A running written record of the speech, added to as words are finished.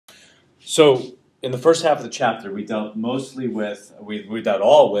So in the first half of the chapter, we dealt mostly with, we dealt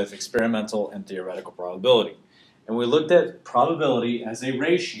all with experimental and theoretical probability. And we looked at probability as a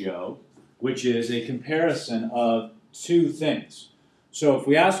ratio, which is a comparison of two things. So if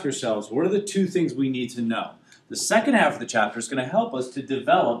we ask ourselves, what are the two things we need to know? The second half of the chapter is going to help us to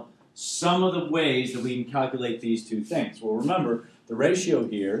develop some of the ways that we can calculate these two things. Well, remember, the ratio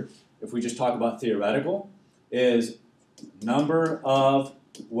here, if we just talk about theoretical, is number of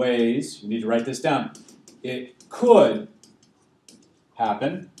ways, you need to write this down, it could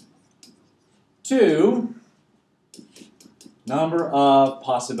happen to number of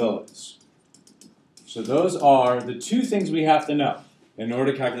possibilities. So those are the two things we have to know in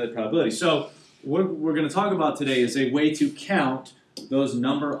order to calculate probability. So what we're going to talk about today is a way to count those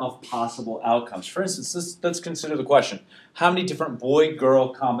number of possible outcomes. For instance, let's consider the question, how many different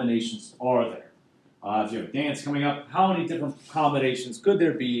boy-girl combinations are there? If you have a dance coming up, how many different combinations could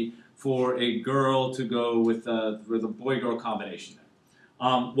there be for a girl to go with a boy-girl combination?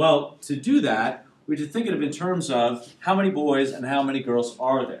 Well, to do that, we have to think of it in terms of how many boys and how many girls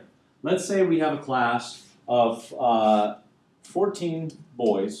are there. Let's say we have a class of 14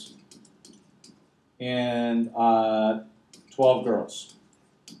 boys and 12 girls.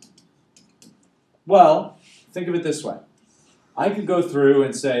 Well, think of it this way. I could go through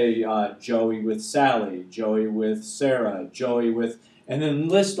and say Joey with Sally, Joey with Sarah, Joey with, and then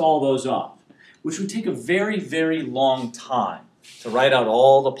list all those off, which would take a very, very long time to write out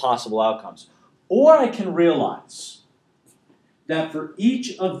all the possible outcomes. Or I can realize that for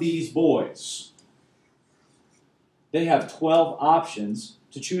each of these boys, they have 12 options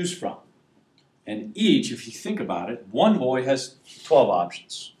to choose from. And each, if you think about it, one boy has 12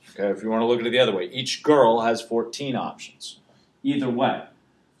 options. Okay, if you want to look at it the other way, each girl has 14 options. Either way.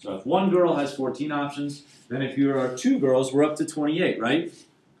 So if one girl has 14 options, then if you are two girls, we're up to 28, right?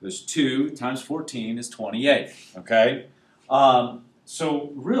 Because 2 times 14 is 28, okay?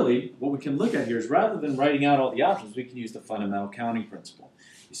 So really, what we can look at here is rather than writing out all the options, we can use the fundamental counting principle.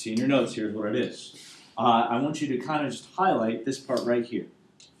 You see in your notes, here's what it is. I want you to kind of just highlight this part right here.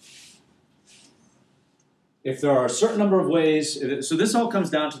 If there are a certain number of ways, so this all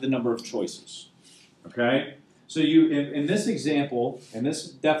comes down to the number of choices, okay? So you, in this example, in this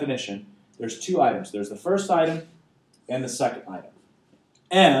definition, there's two items. There's the first item and the second item.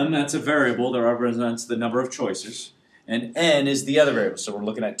 M, that's a variable that represents the number of choices, and N is the other variable. So we're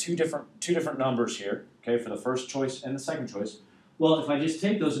looking at two different numbers here, okay, for the first choice and the second choice. Well, if I just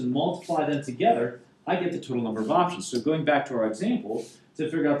take those and multiply them together, I get the total number of options. So going back to our example, to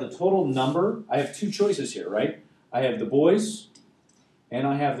figure out the total number, I have two choices here, right? I have the boys and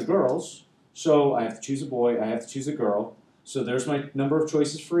I have the girls. So I have to choose a boy, I have to choose a girl. So there's my number of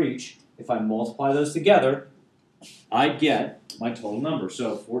choices for each. If I multiply those together, I get my total number.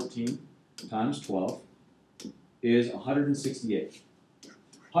 So 14 times 12 is 168.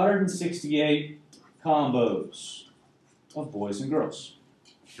 168 combos of boys and girls.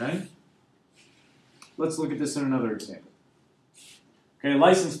 Okay? Let's look at this in another example. Okay,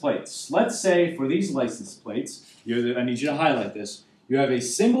 license plates. Let's say for these license plates, I need you to highlight this, you have a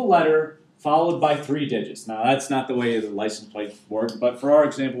single letter followed by 3 digits. Now, that's not the way the license plate works, but for our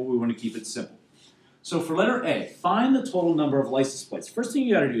example, we want to keep it simple. So for letter A, find the total number of license plates. First thing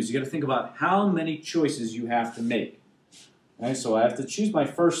you got to do is you got to think about how many choices you have to make. Okay, so I have to choose my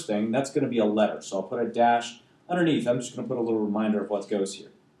first thing. That's going to be a letter. So I'll put a dash underneath. I'm just going to put a little reminder of what goes here.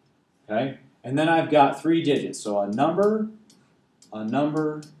 Okay, and then I've got 3 digits. So a number, and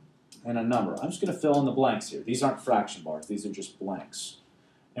a number. I'm just going to fill in the blanks here. These aren't fraction bars. These are just blanks.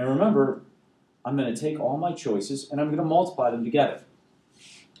 And remember, I'm going to take all my choices and I'm going to multiply them together.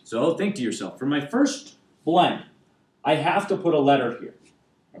 So think to yourself, for my first blank, I have to put a letter here,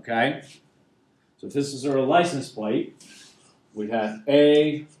 okay? So if this is our license plate, we have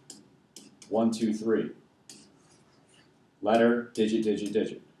A, 1, 2, 3. Letter, digit, digit,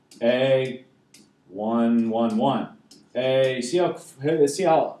 digit. A, 1, 1, 1. A, see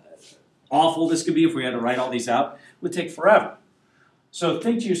how awful this could be if we had to write all these out? It would take forever. So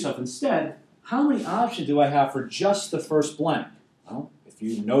think to yourself instead, how many options do I have for just the first blank? Well, if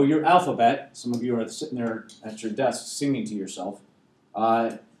you know your alphabet, some of you are sitting there at your desk singing to yourself,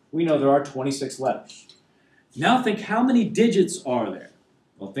 we know there are 26 letters. Now think, how many digits are there?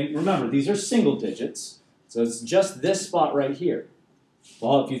 Well, remember, these are single digits, so it's just this spot right here.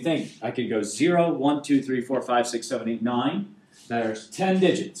 Well, if you think, I could go 0, 1, 2, 3, 4, 5, 6, 7, 8, 9. There's 10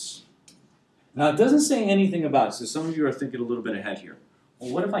 digits. Now, it doesn't say anything about it, so some of you are thinking a little bit ahead here.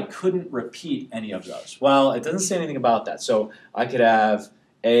 Well, what if I couldn't repeat any of those? Well, it doesn't say anything about that. So I could have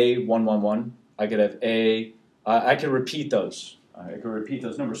A, 1, 1, 1. I could have A, I could repeat those. I could repeat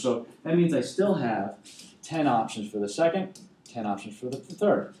those numbers. So that means I still have 10 options for the second, 10 options for the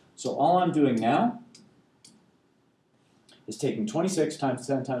third. So all I'm doing now is taking 26 times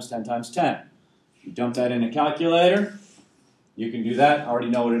 10 times 10 times 10. You dump that in a calculator. You can do that. I already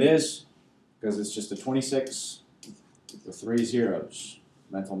know what it is because it's just a 26 with 3 zeros.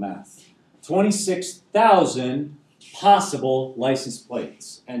 Mental math. 26,000 possible license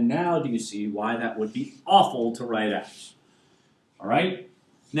plates. And now do you see why that would be awful to write out? All right?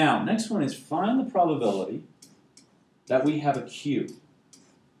 Now, next one is find the probability that we have a Q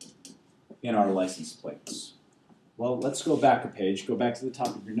in our license plates. Well, let's go back a page. Go back to the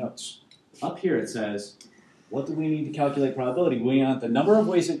top of your notes. Up here it says, what do we need to calculate probability? We want the number of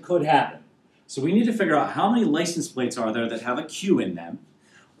ways it could happen. So we need to figure out how many license plates are there that have a Q in them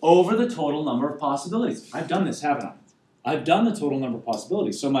over the total number of possibilities. I've done this, haven't I? I've done the total number of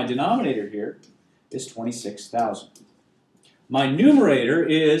possibilities. So my denominator here is 26,000. My numerator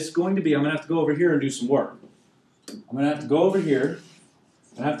is going to be, I'm going to have to go over here and do some work. I'm going to have to go over here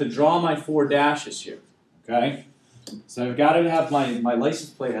and I have to draw my 4 dashes here. Okay? So I've got to have my license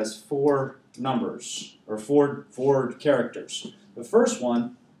plate has 4 numbers, or four characters. The first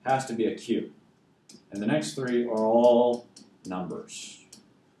one has to be a Q. And the next 3 are all numbers.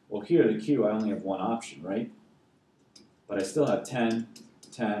 Well, here, the Q, I only have 1 option, right? But I still have 10,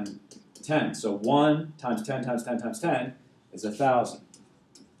 10, 10. So 1 times 10 times 10 times 10 is 1,000.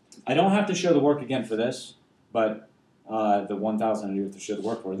 I don't have to show the work again for this, but the 1,000 I do have to show the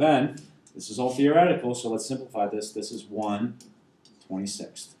work for. Then, this is all theoretical, so let's simplify this. This is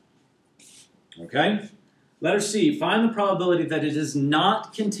 1/26. Okay? Letter C, find the probability that it does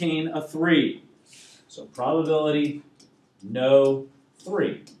not contain a 3. So probability, no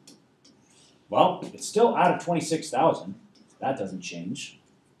 3. Well, it's still out of 26,000. That doesn't change.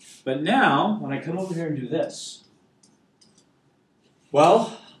 But now, when I come over here and do this,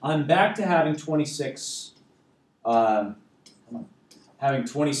 well, I'm back to having 26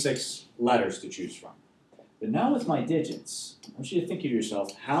 letters to choose from. But now with my digits, I want you to think to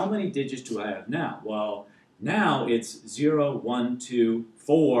yourself, how many digits do I have now? Well, now it's 0, 1, 2,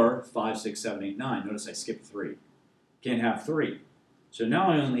 4, 5, 6, 7, 8, 9. Notice I skipped 3. Can't have 3. So now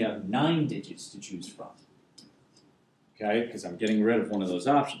I only have 9 digits to choose from. Okay, because I'm getting rid of one of those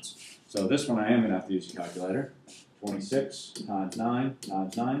options. So this one I am going to have to use a calculator. 26 times 9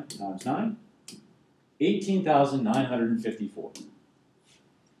 times 9 times 9. 18,954.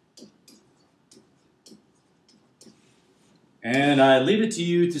 And I leave it to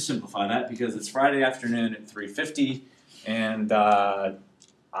you to simplify that because it's Friday afternoon at 3:50, and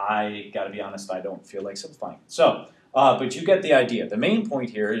I got to be honest, I don't feel like simplifying. So, but you get the idea. The main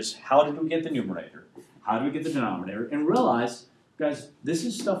point here is how did we get the numerator? How do we get the denominator? And realize, guys, this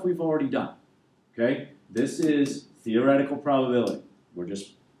is stuff we've already done. Okay? This is theoretical probability. We're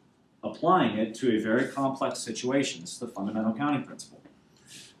just applying it to a very complex situation. This is the fundamental counting principle.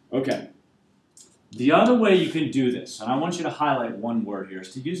 Okay. The other way you can do this, and I want you to highlight one word here,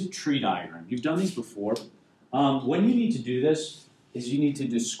 is to use a tree diagram. You've done these before. When you need to do this is you need to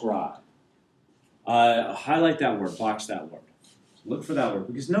describe. Highlight that word, box that word. Look for that word,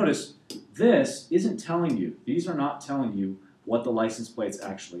 because notice, this isn't telling you, these are not telling you what the license plates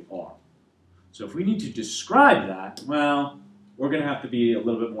actually are. So if we need to describe that, well, we're going to have to be a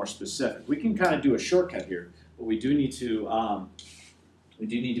little bit more specific. We can kind of do a shortcut here, but we do need to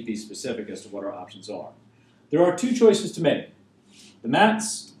be specific as to what our options are. There are 2 choices to make, the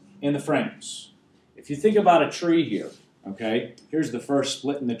mats and the frames. If you think about a tree here, okay, here's the first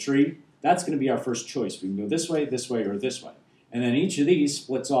split in the tree. That's going to be our first choice. We can go this way, or this way. And then each of these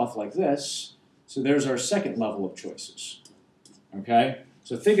splits off like this, so there's our second level of choices. Okay,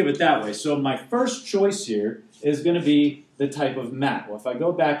 so think of it that way. So my first choice here is going to be the type of mat. Well, if I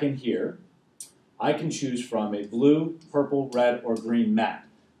go back in here, I can choose from a blue, purple, red, or green mat.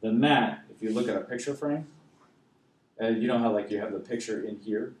 The mat, if you look at a picture frame, you know how like you have the picture in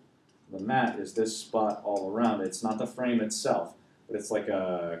here? The mat is this spot all around it. It's not the frame itself, but it's like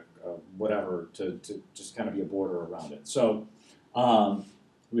a whatever to just kind of be a border around it. So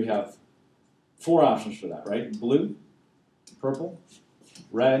we have 4 options for that, right? Blue, purple,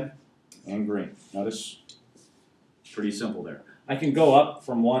 red, and green. Notice, pretty simple there. I can go up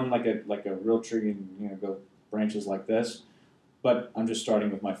from one like a real tree and go branches like this, but I'm just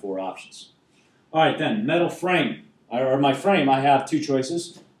starting with my 4 options. All right, then metal frame or my frame. I have 2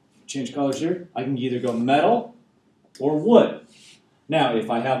 choices. Change colors here. I can either go metal or wood. Now, if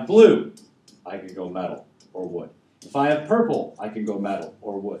I have blue, I can go metal or wood. If I have purple, I can go metal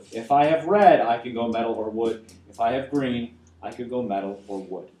or wood. If I have red, I can go metal or wood. If I have green, I could go metal or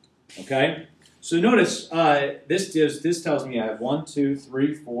wood. Okay? So notice this tells me I have 1, 2,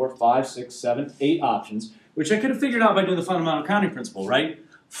 3, 4, 5, 6, 7, 8 options, which I could have figured out by doing the fundamental counting principle, right?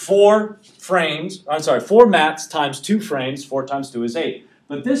 4 mats times 2 frames, 4 times 2 is 8.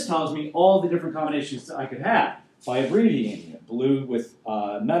 But this tells me all the different combinations that I could have by abbreviating it. Blue with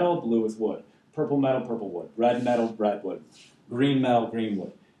metal, blue with wood. Purple metal, purple wood. Red metal, red wood. Green metal, green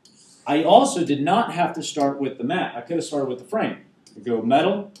wood. I also did not have to start with the mat. I could have started with the frame. I go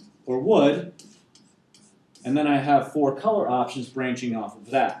metal or wood, and then I have 4 color options branching off of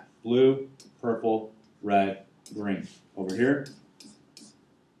that. Blue, purple, red, green. Over here,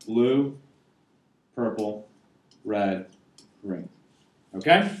 blue, purple, red, green.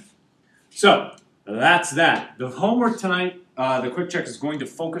 Okay? So, that's that. The homework tonight, the quick check is going to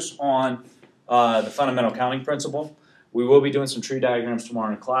focus on the fundamental counting principle. We will be doing some tree diagrams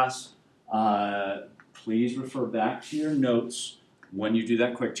tomorrow in class. Please refer back to your notes when you do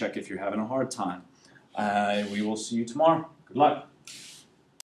that quick check if you're having a hard time. We will see you tomorrow. Good luck.